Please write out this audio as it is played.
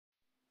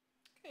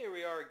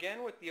we are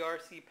again with the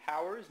RC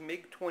Powers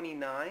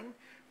Mig-29,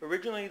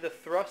 originally the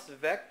thrust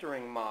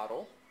vectoring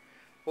model.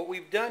 What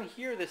we've done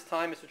here this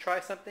time is to try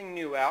something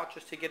new out,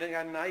 just to get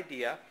an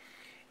idea,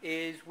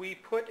 is we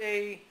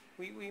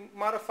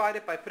modified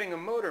it by putting a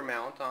motor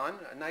mount on,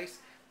 a nice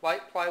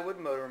light plywood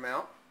motor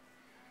mount.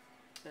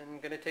 And I'm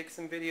going to take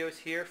some videos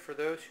here for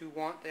those who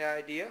want the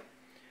idea.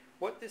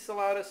 What this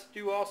allowed us to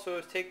do also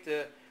is take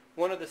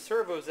one of the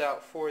servos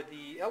out for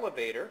the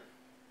elevator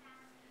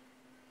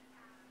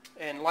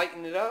and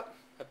lighten it up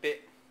a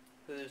bit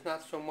so there's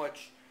not so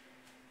much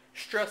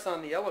stress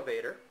on the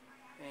elevator.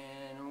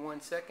 And in 1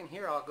 second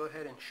here I'll go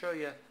ahead and show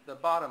you the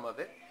bottom of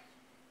it.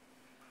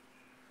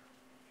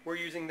 We're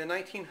using the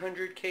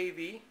 1900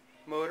 kV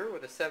motor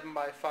with a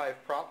 7x5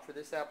 prop for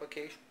this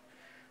application.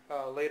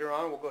 Later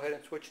on we'll go ahead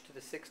and switch to the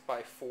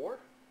 6x4.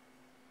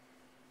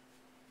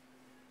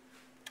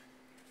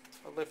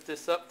 I'll lift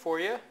this up for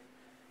you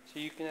so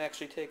you can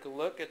actually take a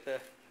look at the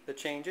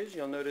changes.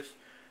 You'll notice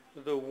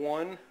the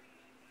one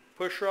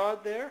push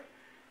rod there.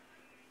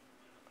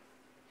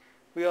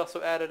 We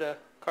also added a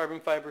carbon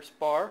fiber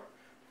spar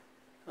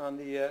on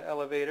the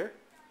elevator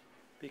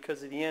because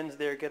the ends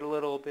there get a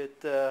little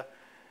bit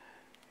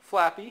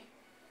flappy.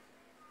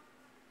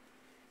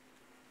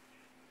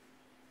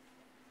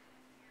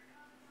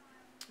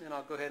 And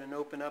I'll go ahead and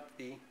open up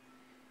the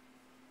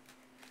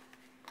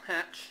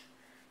hatch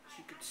so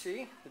you can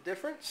see the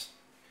difference.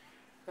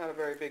 Not a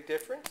very big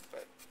difference,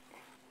 but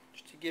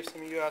just to give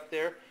some of you out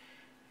there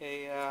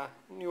a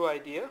new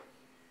idea.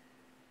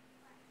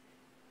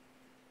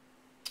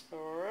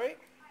 Alright.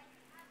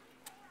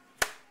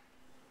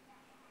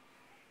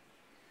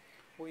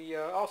 We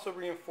also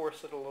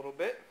reinforced it a little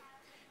bit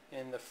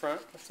in the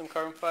front with some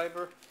carbon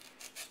fiber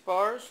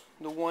spars.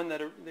 The one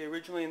that they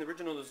originally, in the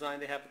original design,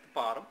 they have at the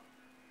bottom.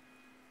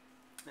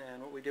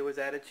 And what we did was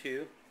added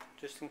two,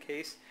 just in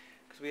case,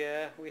 because we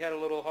had a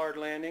little hard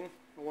landing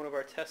in one of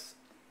our tests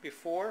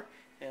before,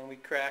 and we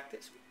cracked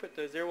it. So we put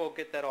those there. We'll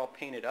get that all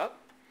painted up.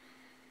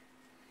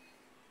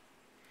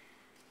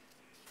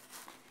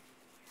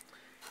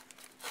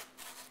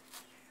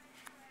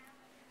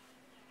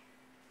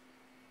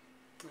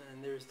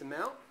 And there's the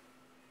mount.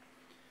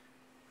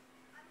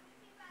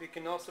 We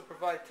can also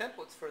provide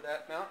templates for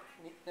that mount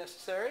if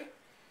necessary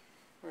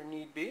or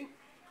need be.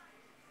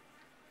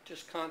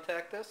 Just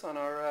contact us on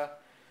our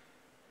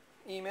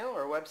email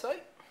or website,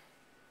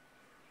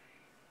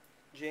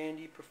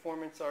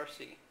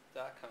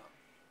 jndperformancerc.com.